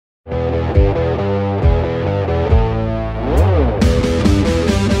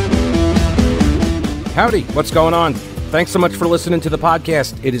Howdy, what's going on? Thanks so much for listening to the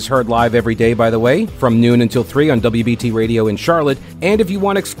podcast. It is heard live every day, by the way, from noon until 3 on WBT Radio in Charlotte. And if you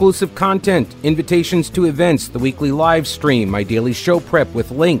want exclusive content, invitations to events, the weekly live stream, my daily show prep with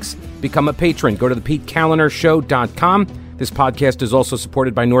links, become a patron. Go to thepetekalinarshow.com. This podcast is also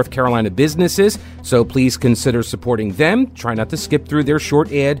supported by North Carolina businesses, so please consider supporting them. Try not to skip through their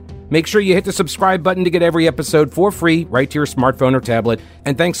short ad. Make sure you hit the subscribe button to get every episode for free right to your smartphone or tablet.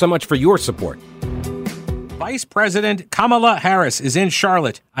 And thanks so much for your support. Vice President Kamala Harris is in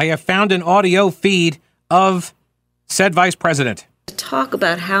Charlotte. I have found an audio feed of said vice president. Talk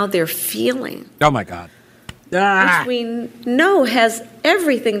about how they're feeling. Oh, my God. Which we know has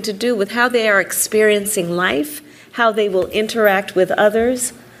everything to do with how they are experiencing life, how they will interact with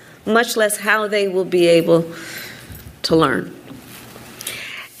others, much less how they will be able to learn.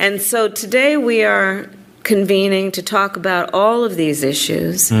 And so today we are convening to talk about all of these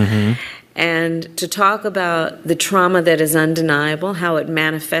issues. And to talk about the trauma that is undeniable, how it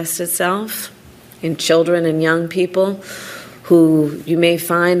manifests itself in children and young people who you may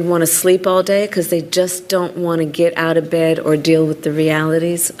find want to sleep all day because they just don't want to get out of bed or deal with the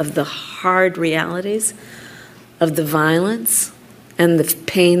realities of the hard realities of the violence and the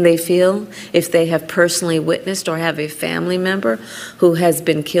pain they feel if they have personally witnessed or have a family member who has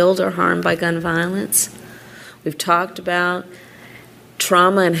been killed or harmed by gun violence. We've talked about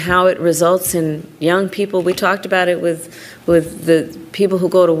trauma and how it results in young people. We talked about it with the people who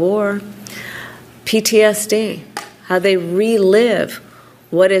go to war. PTSD, how they relive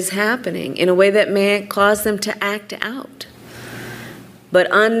what is happening in a way that may cause them to act out. But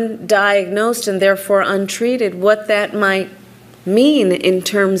undiagnosed and therefore untreated, what that might mean in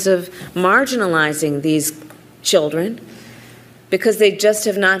terms of marginalizing these children because they just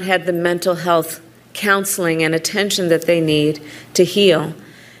have not had the mental health counseling and attention that they need to heal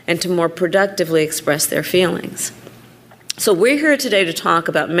and to more productively express their feelings. So we're here today to talk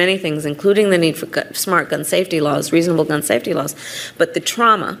about many things, including the need for smart gun safety laws, reasonable gun safety laws, but the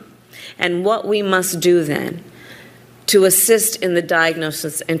trauma and what we must do then to assist in the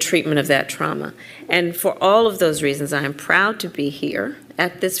diagnosis and treatment of that trauma. And for all of those reasons, I am proud to be here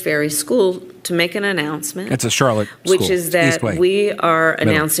at this very school to make an announcement. It's a Charlotte school. Which is that we are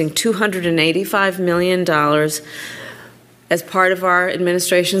announcing $285 million as part of our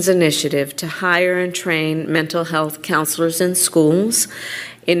administration's initiative to hire and train mental health counselors in schools.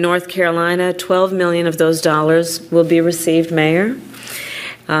 In North Carolina, $12 million of those dollars will be received, Mayor,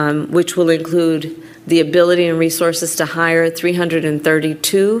 which will include the ability and resources to hire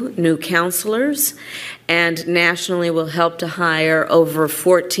 332 new counselors, and nationally will help to hire over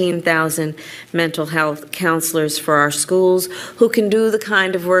 14,000 mental health counselors for our schools who can do the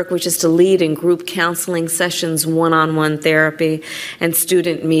kind of work which is to lead in group counseling sessions, one-on-one therapy, and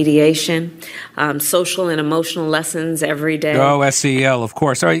student mediation, social and emotional lessons every day. Oh, SEL, of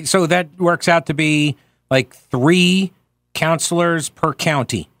course. All right, so that works out to be like 3 counselors per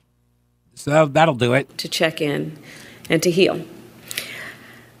county. So that'll do it. To check in and to heal.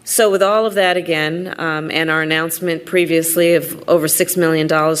 So with all of that again, and our announcement previously of over $6 million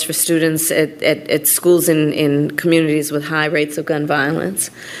for students at schools in communities with high rates of gun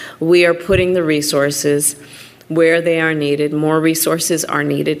violence, we are putting the resources where they are needed. More resources are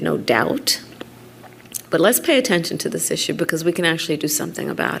needed, no doubt. But let's pay attention to this issue because we can actually do something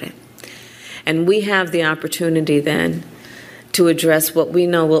about it. And we have the opportunity then to address what we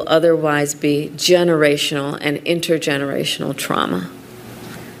know will otherwise be generational and intergenerational trauma.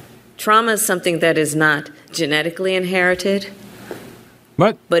 Trauma is something that is not genetically inherited.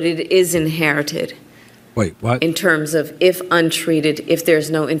 What? But it is inherited. Wait, what? In terms of if untreated, if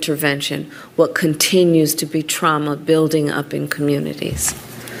there's no intervention, what continues to be trauma building up in communities.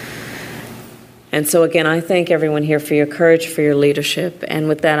 And so again, I thank everyone here for your courage, for your leadership. And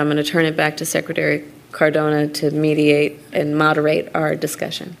with that, I'm going to turn it back to Secretary Cardona to mediate and moderate our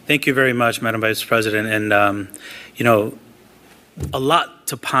discussion. Thank you very much, Madam Vice President. And, a lot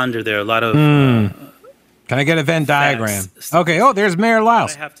to ponder there, a lot of... Can I get a Venn diagram? Okay. Oh, there's Mayor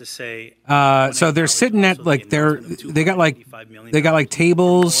Laus. I have to say... so they're sitting at, like, they got like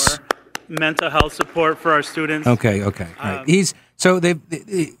tables... Mental health support for our students. Okay. Right.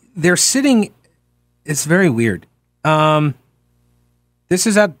 They're sitting... It's very weird. This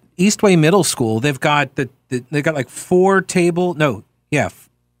is at Eastway Middle School. They've got they got like 4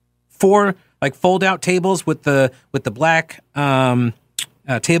 like fold out tables with the black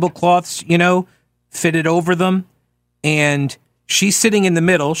tablecloths, fitted over them, and she's sitting in the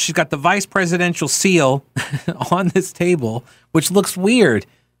middle. She's got the vice presidential seal on this table, which looks weird.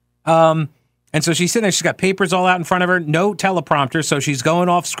 And so she's sitting there, she's got papers all out in front of her, no teleprompter, so she's going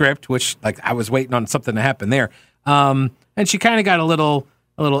off script, which, like, I was waiting on something to happen there. And she kind of got a little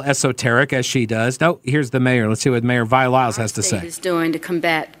esoteric, as she does. No, here's the mayor. Let's see what Mayor Vi Lyles has to say. What is doing to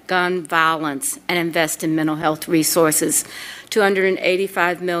combat gun violence and invest in mental health resources.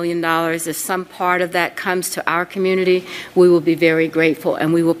 $285 million. If some part of that comes to our community, we will be very grateful,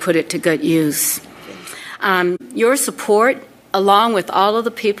 and we will put it to good use. Your support, along with all of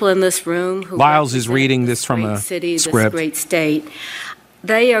the people in this room who Lyles is reading this from a city, script. this great state,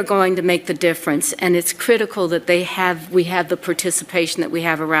 they are going to make the difference, and it's critical that we have the participation that we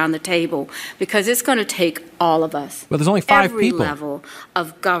have around the table, because it's going to take all of us. Well, there's only 5 Every people. level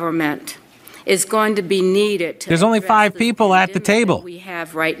of government is going to be needed to There's only address 5 this people at the pandemic table. that we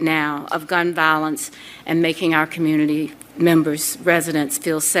have right now of gun violence and making our community members, residents,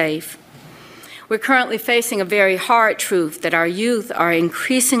 feel safe. We're currently facing a very hard truth that our youth are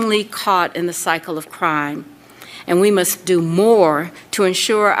increasingly caught in the cycle of crime. And we must do more to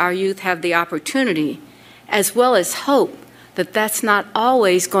ensure our youth have the opportunity, as well as hope, that that's not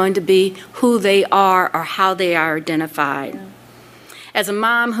always going to be who they are or how they are identified. As a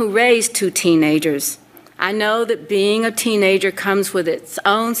mom who raised 2 teenagers, I know that being a teenager comes with its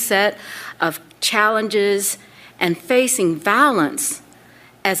own set of challenges, and facing violence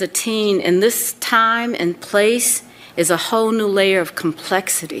as a teen in this time and place is a whole new layer of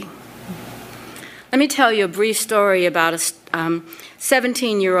complexity. Let me tell you a brief story about a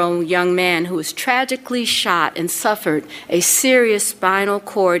 17-year-old young man who was tragically shot and suffered a serious spinal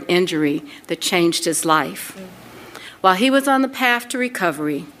cord injury that changed his life. While he was on the path to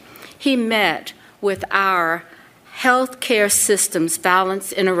recovery, he met with our healthcare system's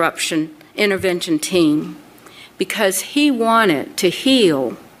violence intervention team because he wanted to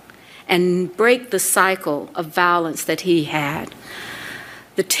heal and break the cycle of violence that he had.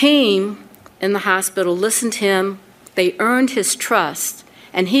 The team in the hospital listened to him, they earned his trust,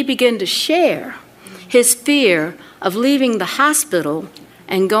 and he began to share his fear of leaving the hospital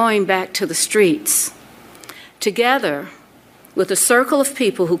and going back to the streets. Together, with a circle of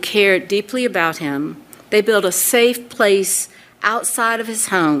people who cared deeply about him, they built a safe place outside of his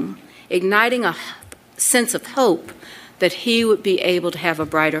home, igniting a sense of hope that he would be able to have a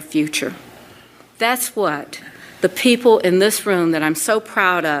brighter future. That's what the people in this room that I'm so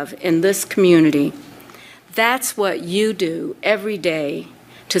proud of in this community, that's what you do every day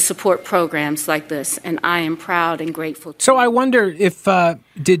to support programs like this, and I am proud and grateful. So I wonder if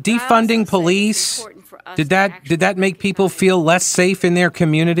did defunding police, did that make people feel less safe in their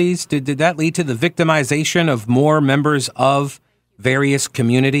communities? Did that lead to the victimization of more members of various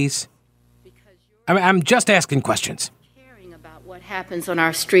communities? I'm just asking questions. What happens on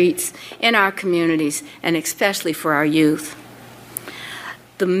our streets, in our communities, and especially for our youth.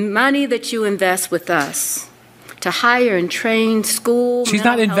 The money that you invest with us to hire and train school. She's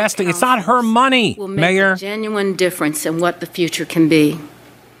not investing. It's not her money, will make Mayor. A genuine difference in what the future can be.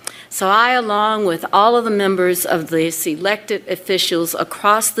 So I, along with all of the members of these elected officials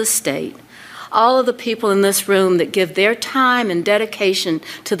across the state, all of the people in this room that give their time and dedication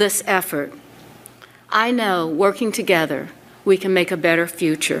to this effort, I know working together, we can make a better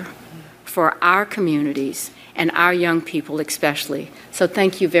future for our communities and our young people especially. So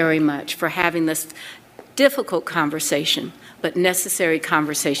thank you very much for having this difficult conversation, but necessary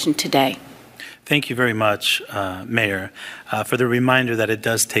conversation today. Thank you very much, Mayor, for the reminder that it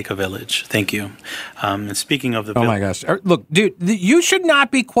does take a village. Thank you. And speaking of the village. Oh, my gosh. Look, dude, you should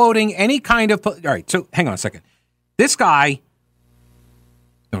not be quoting any kind of... All right, so hang on a second. This guy...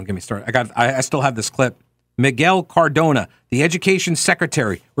 Don't get me started. I still have this clip. Miguel Cardona, the education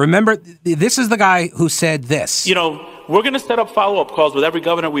secretary. Remember, this is the guy who said this. You know, we're going to set up follow-up calls with every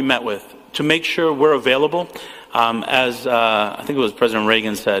governor we met with to make sure we're available. As I think it was President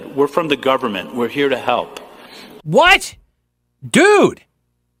Reagan said, we're from the government. We're here to help. What? Dude,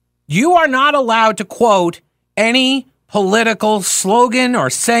 you are not allowed to quote any political slogan or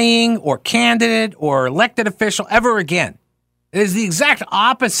saying or candidate or elected official ever again. It is the exact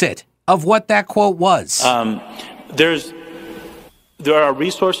opposite of what that quote was. There are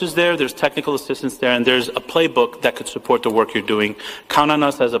resources there, there's technical assistance there, and there's a playbook that could support the work you're doing. Count on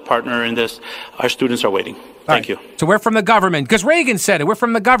us as a partner in this. Our students are waiting. Thank you. So we're from the government, because Reagan said it. We're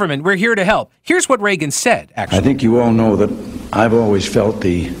from the government. We're here to help. Here's what Reagan said, actually. I think you all know that I've always felt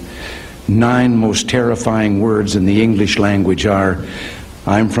the 9 most terrifying words in the English language are,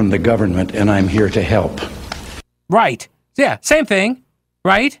 I'm from the government and I'm here to help. Right. Yeah, same thing.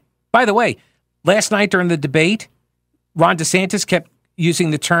 Right? By the way, last night during the debate, Ron DeSantis kept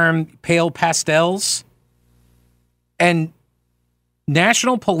using the term pale pastels, and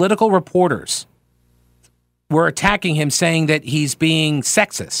national political reporters were attacking him, saying that he's being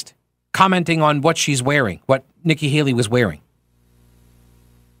sexist, commenting on what she's wearing, what Nikki Haley was wearing.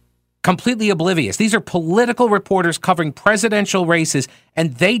 Completely oblivious. These are political reporters covering presidential races,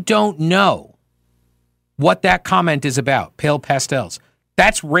 and they don't know what that comment is about. Pale pastels.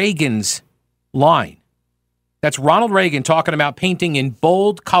 That's Reagan's line. That's Ronald Reagan talking about painting in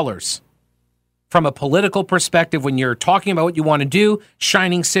bold colors from a political perspective when you're talking about what you want to do,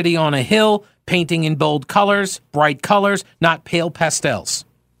 shining city on a hill, painting in bold colors, bright colors, not pale pastels.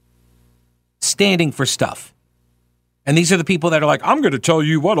 Standing for stuff. And these are the people that are like, I'm going to tell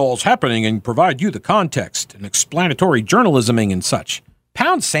you what all's happening and provide you the context and explanatory journalisming and such.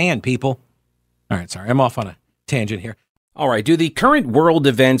 Pound sand, people. All right, sorry, I'm off on a tangent here. All right, do the current world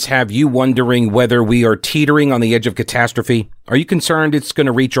events have you wondering whether we are teetering on the edge of catastrophe? Are you concerned it's going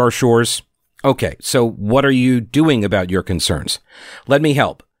to reach our shores? Okay, so what are you doing about your concerns? Let me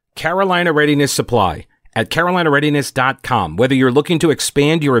help. Carolina Readiness Supply at carolinareadiness.com. Whether you're looking to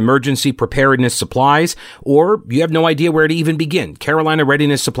expand your emergency preparedness supplies or you have no idea where to even begin, Carolina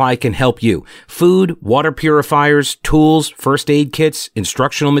Readiness Supply can help you. Food, water purifiers, tools, first aid kits,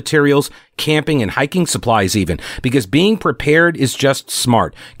 instructional materials, camping and hiking supplies even, because being prepared is just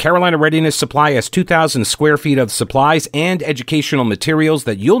smart. Carolina Readiness Supply has 2,000 square feet of supplies and educational materials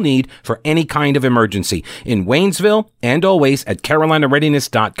that you'll need for any kind of emergency. In Waynesville and always at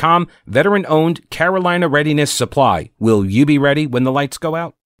carolinareadiness.com, veteran-owned Carolina Readiness Supply. Will you be ready when the lights go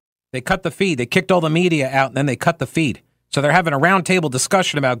out? They cut the feed. They kicked all the media out, and then they cut the feed. So they're having a roundtable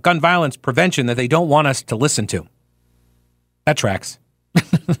discussion about gun violence prevention that they don't want us to listen to. That tracks.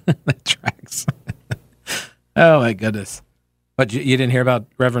 That tracks. Oh, my goodness. But you didn't hear about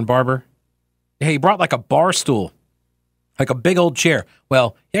Reverend Barber? Hey, he brought like a bar stool, like a big old chair.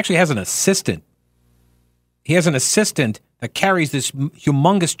 Well, he actually has an assistant. He has an assistant that carries this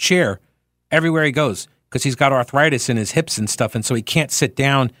humongous chair everywhere he goes because he's got arthritis in his hips and stuff, and so he can't sit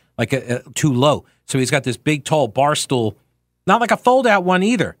down like too low. So he's got this big, tall bar stool, not like a fold-out one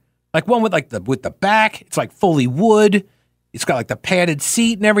either, like one with with the back. It's like fully wood. It's got like the padded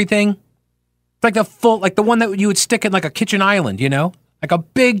seat and everything. It's like the one that you would stick in like a kitchen island, you know, like a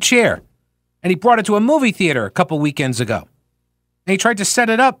big chair. And he brought it to a movie theater a couple weekends ago. And he tried to set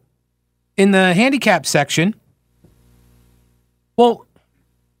it up in the handicap section. Well,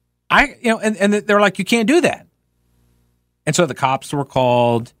 and they're like, you can't do that. And so the cops were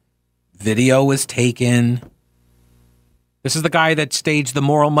called. Video was taken. This is the guy that staged the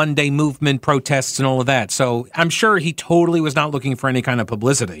Moral Monday movement protests and all of that. So I'm sure he totally was not looking for any kind of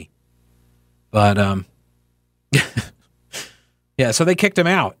publicity. But, yeah, so they kicked him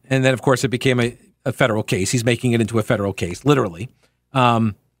out. And then, of course, it became a federal case. He's making it into a federal case, literally.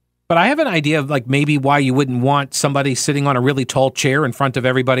 But I have an idea of, like, maybe why you wouldn't want somebody sitting on a really tall chair in front of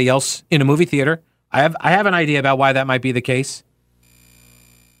everybody else in a movie theater. I have an idea about why that might be the case.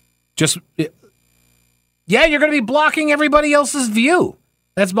 Yeah, you're going to be blocking everybody else's view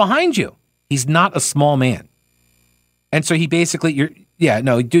that's behind you. He's not a small man. And so he basically, dude,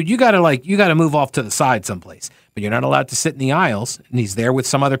 you got to move off to the side someplace. But you're not allowed to sit in the aisles. And he's there with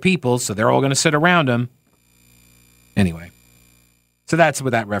some other people, so they're all going to sit around him. Anyway, so that's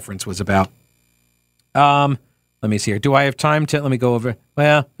what that reference was about. Let me see here. Do I have time to, let me go over,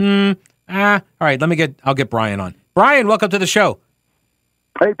 well, all right, I'll get Brian on. Brian, welcome to the show.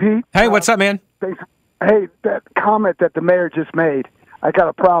 Hey, Pete. Hey, what's up, man? Thanks. Hey, that comment that the mayor just made, I got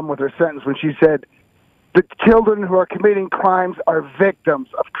a problem with her sentence when she said, the children who are committing crimes are victims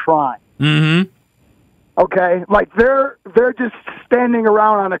of crime. Mm-hmm. Okay? Like, they're just standing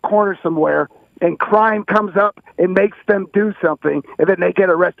around on a corner somewhere, and crime comes up and makes them do something, and then they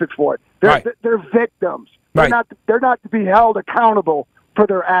get arrested for it. They're victims. They're not to be held accountable for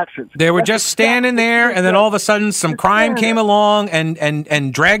their actions. They were just standing there, and then all of a sudden some crime came along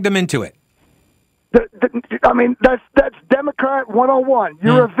and dragged them into it. I mean, that's Democrat 101.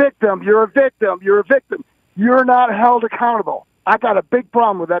 You're a victim. You're a victim. You're a victim. You're not held accountable. I got a big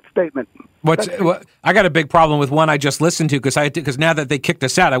problem with that statement. I got a big problem with one I just listened to because now that they kicked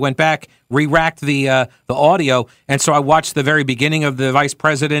us out, I went back, re-racked the audio, and so I watched the very beginning of the vice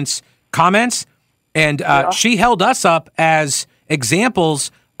president's comments, and she held us up as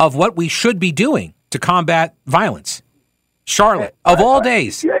examples of what we should be doing to combat violence. Charlotte, of all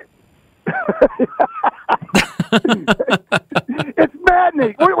days. It's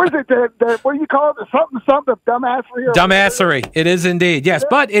maddening. What is it? What do you call it? Something dumbassery? Dumbassery. It is indeed. Yes,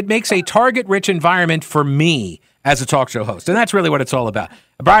 but it makes a target-rich environment for me as a talk show host, and that's really what it's all about.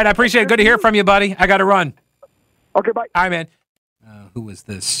 Brian, I appreciate it. Good to hear from you, buddy. I got to run. Okay, bye. All right, man. Who was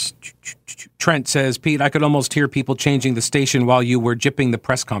this? Trent says, Pete, I could almost hear people changing the station while you were jipping the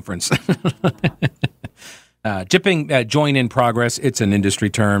press conference. Jipping, join in progress. It's an industry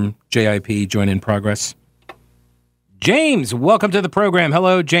term. JIP, join in progress. James, welcome to the program.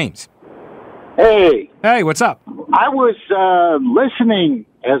 Hello, James. Hey. Hey, what's up? I was listening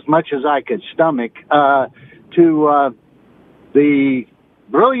as much as I could stomach to the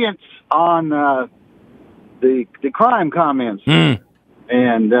brilliance on the crime comments and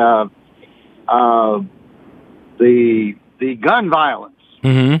the gun violence.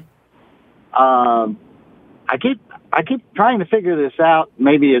 Mm-hmm. I keep trying to figure this out.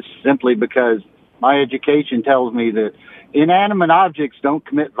 Maybe it's simply because my education tells me that inanimate objects don't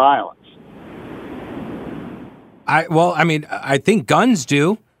commit violence. I think guns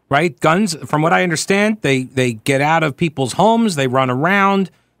do, right? Guns, from what I understand, they get out of people's homes, they run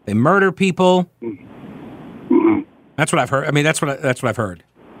around, they murder people. Mm-hmm. That's what I've heard. I mean, that's what I've heard.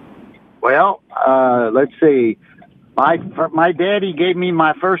 Well, let's see. My daddy gave me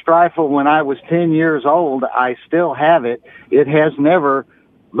my first rifle when I was 10 years old. I still have it. It has never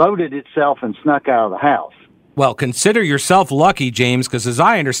loaded itself and snuck out of the house. Well, consider yourself lucky, James, because as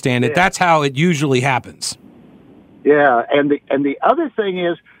I understand it, that's how it usually happens. Yeah, and the other thing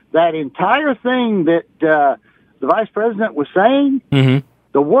is that entire thing that the vice president was saying, mm-hmm.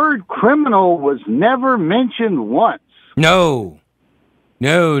 the word criminal was never mentioned once. No,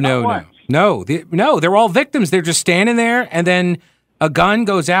 they're all victims. They're just standing there, and then a gun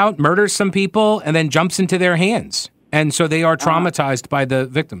goes out, murders some people, and then jumps into their hands. And so they are traumatized by the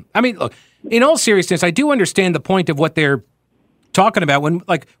victim. I mean, look, in all seriousness, I do understand the point of what they're talking about.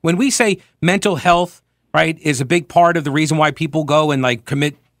 When we say mental health, right, is a big part of the reason why people go and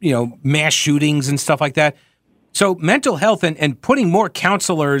commit, mass shootings and stuff like that. So mental health and putting more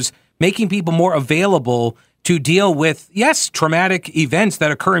counselors, making people more available to deal with, yes, traumatic events that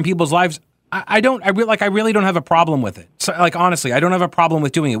occur in people's lives. I really don't have a problem with it. So, honestly, I don't have a problem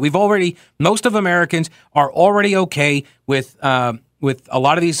with doing it. Most of Americans are already okay with a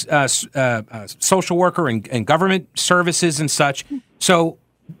lot of these social worker and government services and such. So,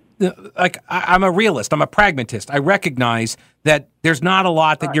 I'm a realist. I'm a pragmatist. I recognize that there's not a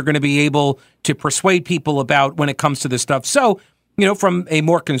lot that you're going to be able to persuade people about when it comes to this stuff. So, from a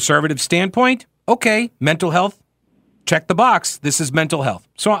more conservative standpoint, okay, mental health. Check the box. This is mental health.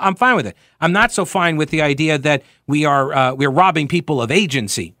 So I'm fine with it. I'm not so fine with the idea that we're robbing people of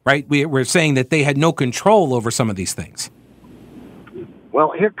agency, right? We're saying that they had no control over some of these things.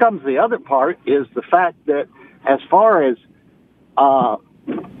 Well, here comes the other part, is the fact that as far as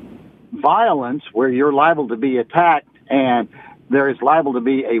violence, where you're liable to be attacked and there is liable to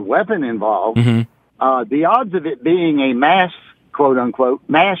be a weapon involved, mm-hmm. The odds of it being a mass, quote unquote,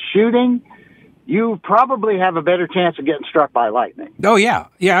 mass shooting, you probably have a better chance of getting struck by lightning. Oh, yeah.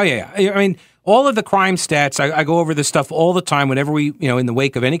 I mean, all of the crime stats, I go over this stuff all the time whenever we, in the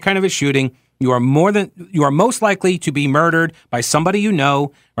wake of any kind of a shooting. You are most likely to be murdered by somebody you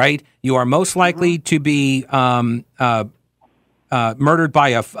know, right? You are most likely to be murdered by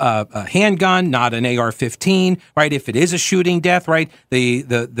a handgun, not an AR-15, right? If it is a shooting death, right?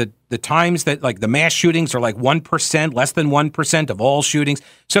 The times that the mass shootings are 1%, less than 1% of all shootings.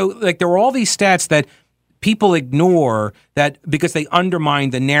 So there are all these stats that people ignore that because they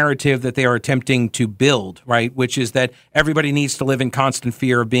undermine the narrative that they are attempting to build, right? Which is that everybody needs to live in constant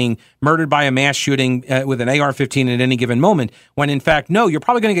fear of being murdered by a mass shooting with an AR-15 at any given moment. When in fact, no, you're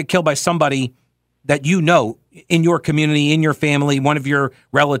probably going to get killed by somebody that in your community, in your family, one of your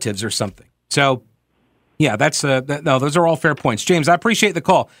relatives or something. So, yeah, those are all fair points. James, I appreciate the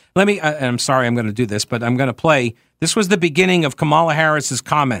call. Let me, and I'm sorry I'm going to do this, but I'm going to play. This was the beginning of Kamala Harris's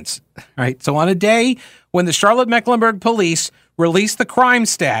comments, right? So on a day when the Charlotte-Mecklenburg police released the crime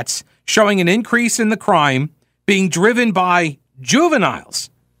stats showing an increase in the crime being driven by juveniles,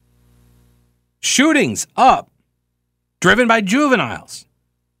 shootings up, driven by juveniles,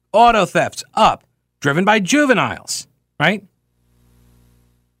 auto thefts up, driven by juveniles, right?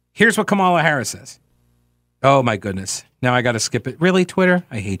 Here's what Kamala Harris says. Oh, my goodness. Now I got to skip it. Really, Twitter?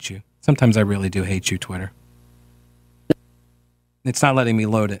 I hate you. Sometimes I really do hate you, Twitter. It's not letting me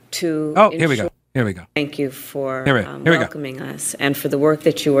load it. Here we go. Thank you for we welcoming us and for the work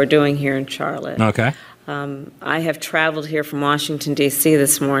that you are doing here in Charlotte. Okay. I have traveled here from Washington, D.C.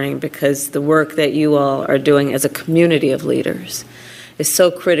 this morning because the work that you all are doing as a community of leaders is so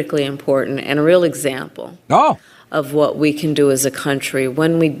critically important and a real example of what we can do as a country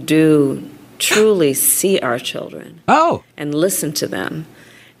when we do truly see our children and listen to them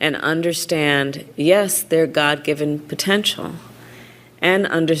and understand, yes, their God-given potential, and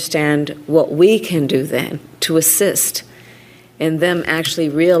understand what we can do then to assist in them actually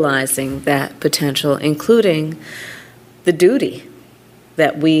realizing that potential, including the duty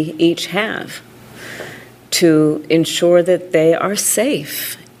that we each have to ensure that they are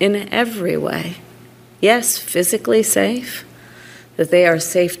safe in every way. Yes, physically safe, that they are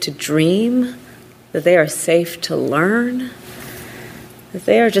safe to dream, that they are safe to learn, that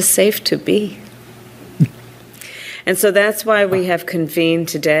they are just safe to be. And so that's why we have convened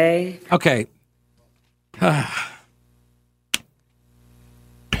today. Okay.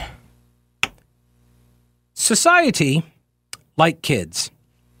 Society, like kids,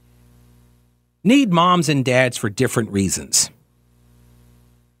 need moms and dads for different reasons.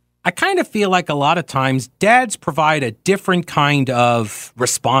 I kind of feel like a lot of times dads provide a different kind of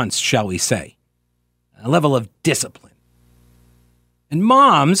response, shall we say, a level of discipline. And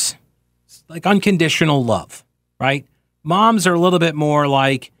moms, like unconditional love, right? Moms are a little bit more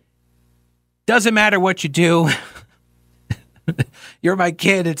like, doesn't matter what you do, you're my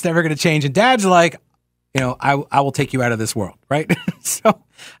kid, it's never going to change. And dad's like, I will take you out of this world, right? So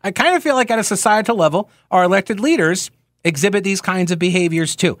I kind of feel like at a societal level, our elected leaders exhibit these kinds of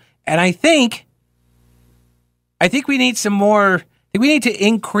behaviors too. And I think we need some more. We need to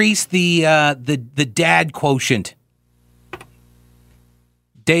increase the dad quotient.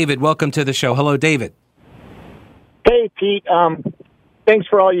 David, welcome to the show. Hello, David. Hey, Pete. Thanks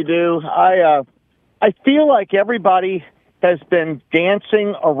for all you do. I feel like everybody has been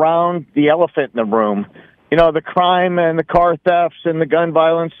dancing around the elephant in the room. The crime and the car thefts and the gun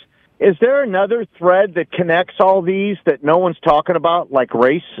violence. Is there another thread that connects all these that no one's talking about, like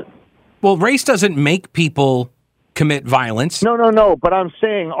race? Well, race doesn't make people commit violence. No. But I'm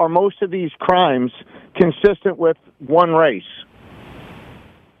saying, are most of these crimes consistent with one race?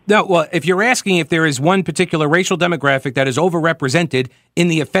 No, well, if you're asking if there is one particular racial demographic that is overrepresented in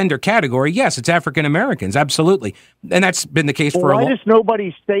the offender category, yes, it's African Americans, absolutely, and that's been the case for a long. Why does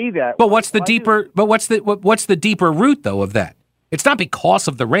nobody say that? But what's the deeper? But what's the deeper root though of that? It's not because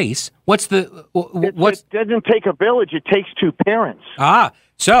of the race. It doesn't take a village. It takes two parents.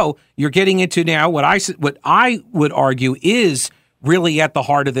 So you're getting into now what I would argue is really at the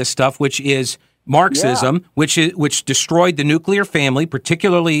heart of this stuff, which is Marxism, which destroyed the nuclear family,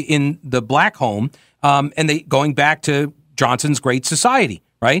 particularly in the black home, and they going back to Johnson's Great Society,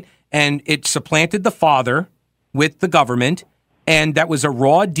 right? And it supplanted the father with the government, and that was a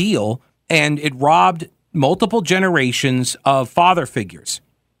raw deal, and it robbed multiple generations of father figures.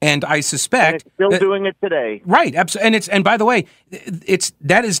 And I suspect and it's still doing it today, right? And by the way,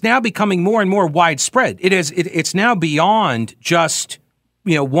 that is now becoming more and more widespread. It's now beyond just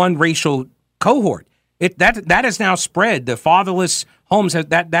one racial cohort. That has now spread. The fatherless homes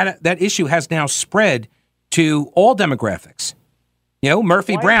that issue has now spread to all demographics.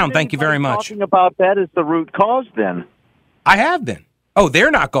 Murphy Brown, thank you very much. Talking about that as the root cause, then I have been. Oh,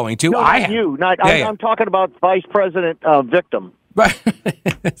 they're not going to. No, I'm talking about Vice President Victim. Well,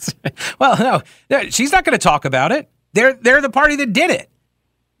 no, she's not going to talk about it. They're the party that did it.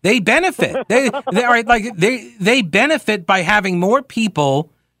 They benefit. They benefit by having more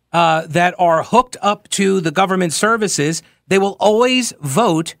people that are hooked up to the government services. They will always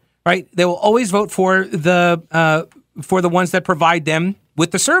vote, right? They will always vote for the ones that provide them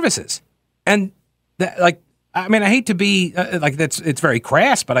with the services. And I hate to be it's very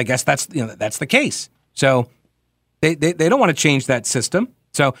crass, but I guess that's the case. So they don't want to change that system.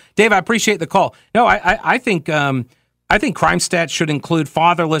 So Dave, I appreciate the call. No, I think crime stats should include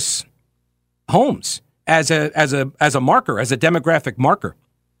fatherless homes as a marker, as a demographic marker.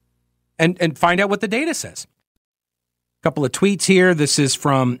 And find out what the data says. A couple of tweets here. This is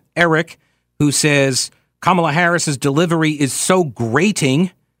from Eric, who says, Kamala Harris's delivery is so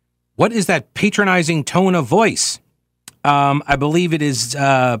grating. What is that patronizing tone of voice? I believe it is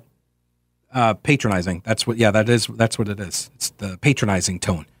patronizing. That's what it is. It's the patronizing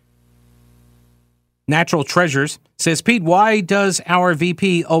tone. Natural Treasures says, Pete, why does our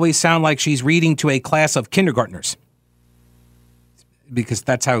VP always sound like she's reading to a class of kindergartners? Because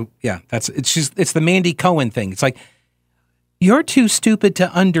that's how, it's the Mandy Cohen thing. It's like, you're too stupid to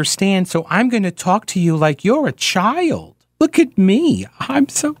understand, so I'm going to talk to you like you're a child. Look at me.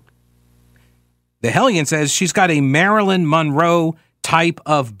 The Hellion says she's got a Marilyn Monroe type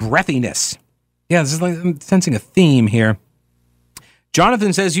of breathiness. Yeah, this is I'm sensing a theme here.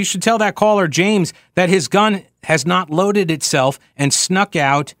 Jonathan says you should tell that caller, James, that his gun has not loaded itself and snuck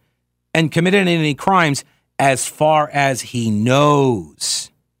out and committed any crimes. As far as he knows,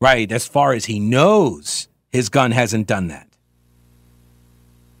 right? As far as he knows, his gun hasn't done that.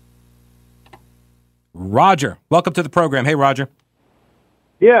 Roger, welcome to the program. Hey, Roger.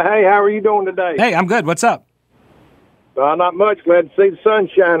 Yeah, hey, how are you doing today? Hey, I'm good. What's up? Not much. Glad to see the sun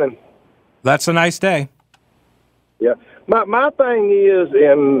shining. That's a nice day. Yeah. My thing is,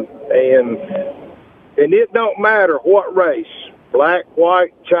 and it don't matter what race, black,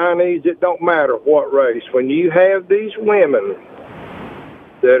 white, Chinese, it don't matter what race. When you have these women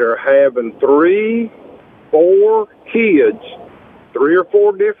that are having 3, 4 kids, 3 or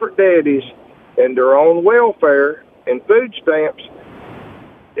 4 different daddies, and they're on welfare and food stamps,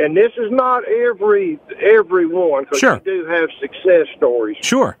 and this is not everyone, because Sure. you do have success stories.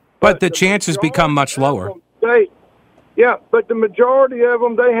 Sure, but the chances become much lower. But the majority of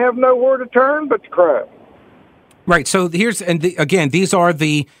them, they have nowhere to turn but to crime. Right. So again, these are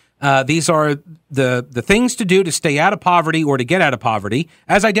the things to do to stay out of poverty or to get out of poverty,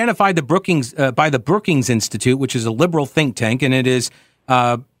 as identified by the Brookings Institute, which is a liberal think tank, and it is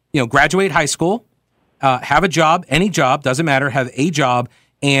graduate high school, have a job, any job, doesn't matter, have a job,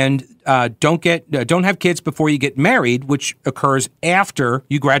 and don't have kids before you get married, which occurs after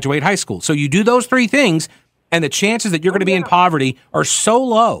you graduate high school. So you do those 3 things, and the chances that you're going to be in poverty are so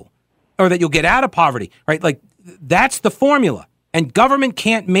low, or that you'll get out of poverty, right? Like, that's the formula, and government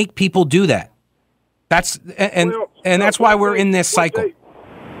can't make people do that. That's why we're in this cycle.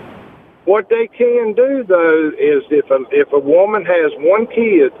 What they can do, though, is if a woman has 1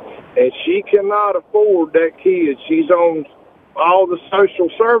 kid and she cannot afford that kid, she's on all the social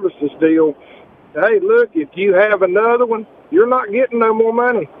services deal. Hey, look, if you have another one, you're not getting no more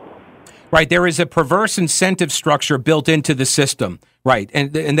money. Right, there is a perverse incentive structure built into the system, right,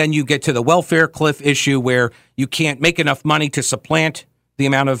 and then you get to the welfare cliff issue where you can't make enough money to supplant the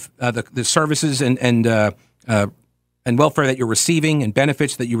amount of the services and welfare that you're receiving and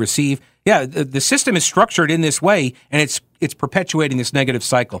benefits that you receive. Yeah, the system is structured in this way, and it's perpetuating this negative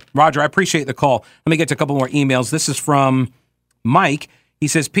cycle. Roger, I appreciate the call. Let me get to a couple more emails. This is from Mike. He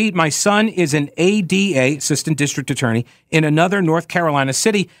says, Pete, my son is an ADA, Assistant District Attorney, in another North Carolina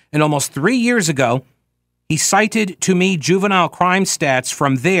city, and almost 3 years ago, he cited to me juvenile crime stats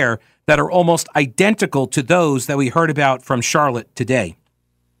from there that are almost identical to those that we heard about from Charlotte today.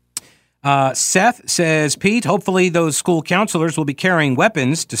 Seth says, Pete, hopefully those school counselors will be carrying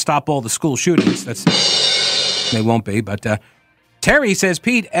weapons to stop all the school shootings. They won't be, but Terry says,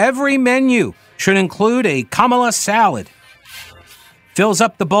 Pete, every menu should include a Kamala salad. Fills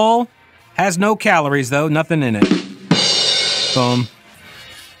up the bowl, has no calories, though, nothing in it. Boom.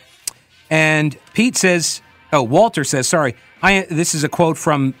 And Pete says, Walter says, sorry, this is a quote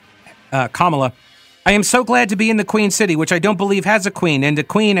from Kamala. I am so glad to be in the Queen City, which I don't believe has a queen. And a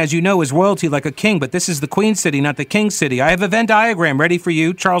queen, as you know, is royalty like a king. But this is the Queen City, not the King City. I have a Venn diagram ready for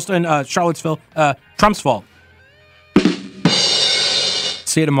you, Charlottesville, Trump's fault.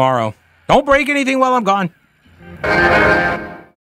 See you tomorrow. Don't break anything while I'm gone.